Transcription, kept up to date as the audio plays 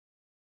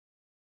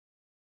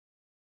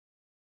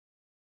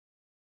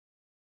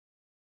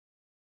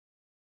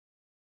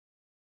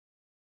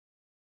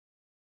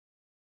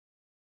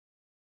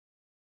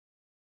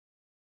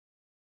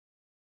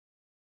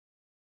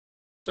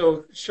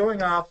So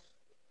showing off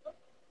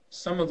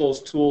some of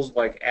those tools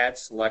like Add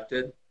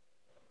Selected,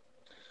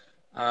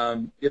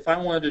 if I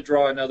wanted to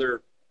draw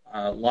another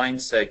line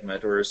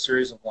segment or a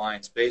series of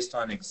lines based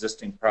on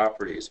existing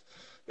properties,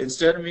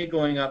 instead of me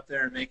going up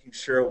there and making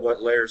sure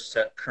what layer is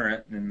set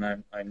current,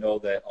 and I know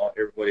that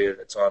everybody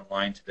that's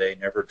online today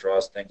never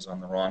draws things on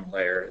the wrong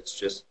layer. It's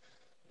just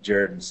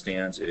Jared and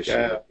Stan's issue.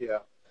 Yeah, yeah.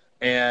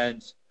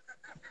 And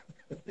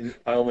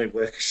I only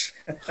wish.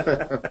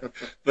 But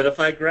if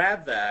I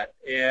grab that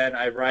and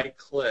I right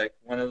click,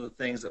 one of the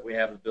things that we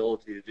have the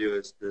ability to do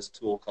is this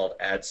tool called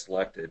Add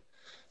Selected.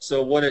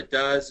 So what it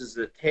does is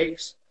it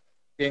takes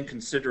in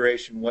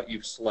consideration what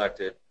you've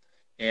selected.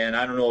 And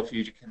I don't know if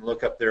you can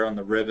look up there on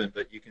the ribbon,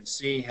 but you can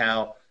see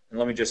how, and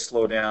let me just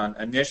slow down.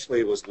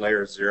 Initially it was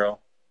layer 0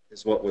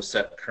 is what was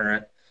set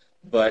current.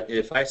 But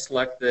if I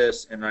select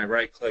this and I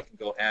right click and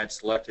go Add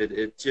Selected,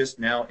 it just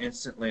now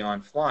instantly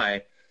on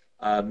fly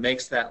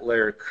makes that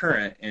layer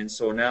current. And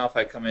so now if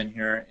I come in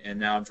here and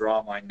now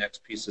draw my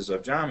next pieces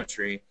of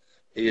geometry,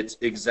 it's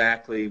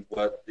exactly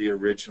what the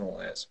original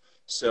is.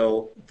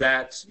 So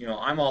that's,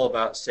 I'm all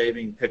about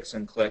saving picks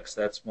and clicks.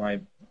 That's my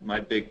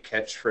big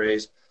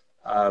catchphrase.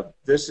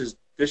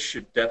 This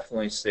should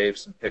definitely save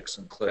some picks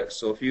and clicks.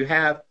 So if you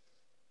have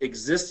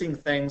existing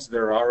things that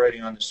are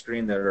already on the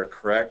screen that are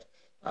correct,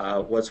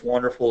 what's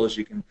wonderful is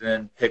you can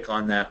then pick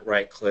on that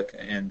right click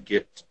and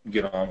get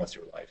on with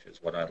your life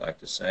is what I'd like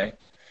to say.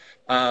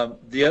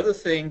 The other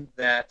thing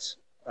that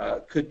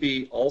could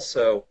be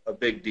also a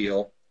big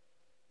deal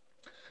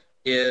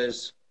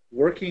is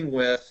working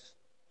with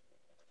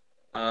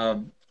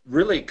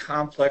really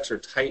complex or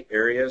tight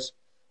areas.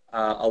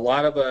 A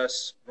lot of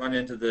us run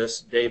into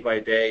this day by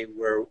day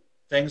where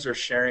things are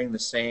sharing the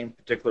same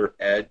particular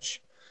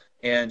edge.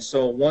 And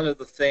so one of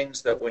the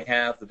things that we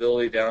have the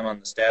ability down on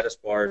the status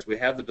bar is we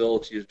have the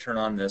ability to turn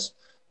on this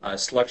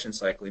selection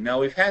cycling. Now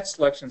we've had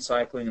selection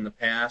cycling in the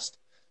past,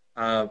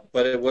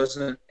 but it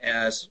wasn't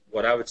as,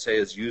 what I would say,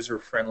 is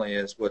user-friendly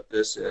as what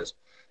this is.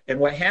 And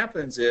what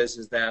happens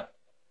is that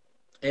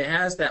it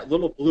has that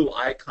little blue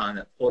icon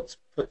that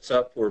puts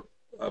up or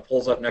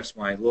pulls up next to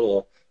my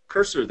little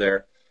cursor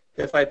there.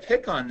 If I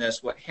pick on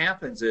this, what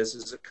happens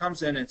is it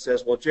comes in and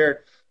says, well, Jared,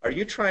 are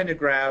you trying to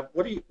grab,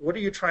 what are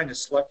you trying to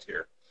select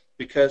here?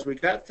 Because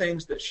we've got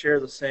things that share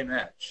the same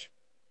edge.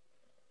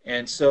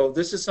 And so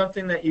this is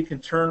something that you can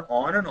turn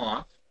on and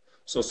off.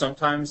 So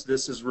sometimes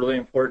this is really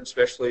important,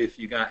 especially if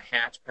you got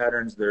hatch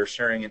patterns that are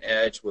sharing an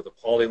edge with a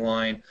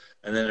polyline,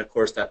 and then of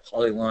course that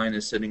polyline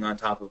is sitting on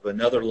top of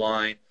another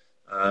line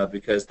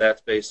because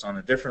that's based on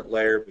a different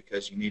layer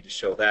because you need to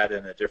show that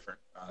in a different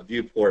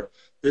viewport.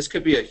 This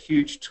could be a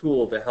huge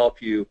tool to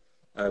help you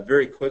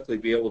very quickly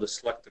be able to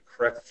select the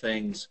correct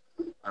things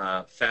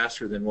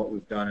faster than what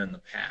we've done in the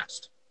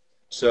past.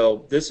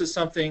 So this is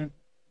something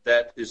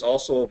that is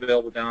also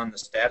available down in the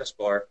status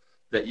bar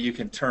that you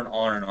can turn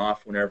on and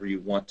off whenever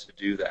you want to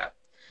do that.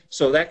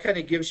 So that kind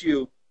of gives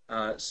you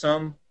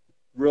some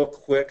real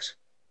quick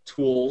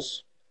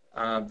tools.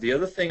 The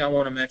other thing I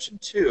want to mention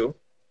too,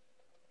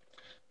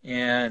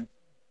 and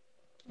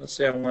let's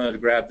say I wanted to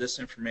grab this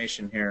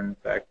information here. In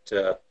fact,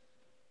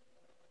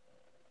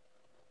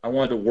 I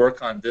wanted to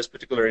work on this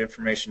particular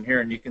information here,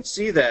 and you can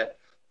see that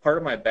part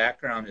of my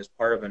background is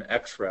part of an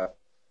XREF.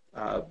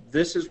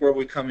 This is where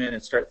we come in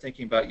and start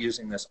thinking about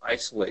using this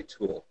isolate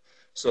tool.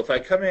 So if I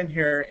come in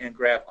here and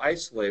grab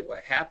isolate,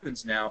 what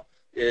happens now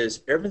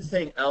is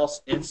everything else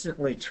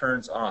instantly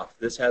turns off.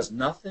 This has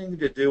nothing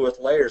to do with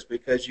layers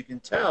because you can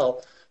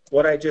tell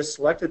what I just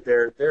selected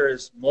there. There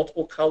is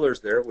multiple colors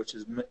there, which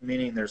is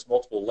meaning there's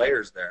multiple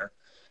layers there.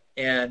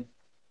 And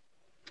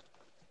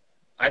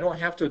I don't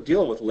have to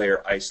deal with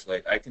layer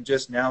isolate. I can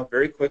just now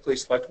very quickly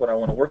select what I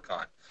want to work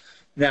on.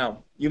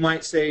 Now, you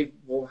might say,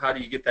 well, how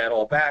do you get that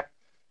all back?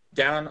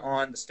 Down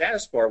on the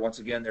status bar, once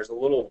again, there's a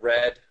little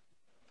red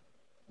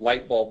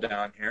light bulb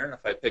down here, and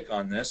if I pick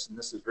on this, and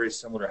this is very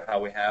similar to how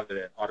we have it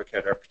in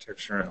AutoCAD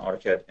Architecture and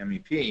AutoCAD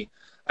MEP,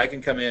 I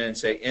can come in and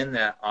say in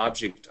that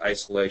object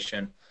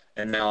isolation,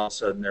 and now all of a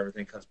sudden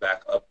everything comes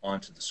back up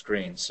onto the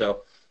screen.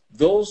 So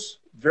those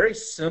very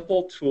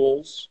simple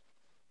tools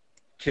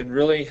can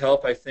really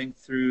help, I think,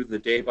 through the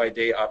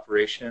day-by-day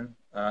operation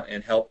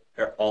and help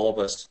all of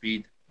us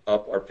speed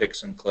up our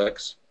picks and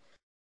clicks.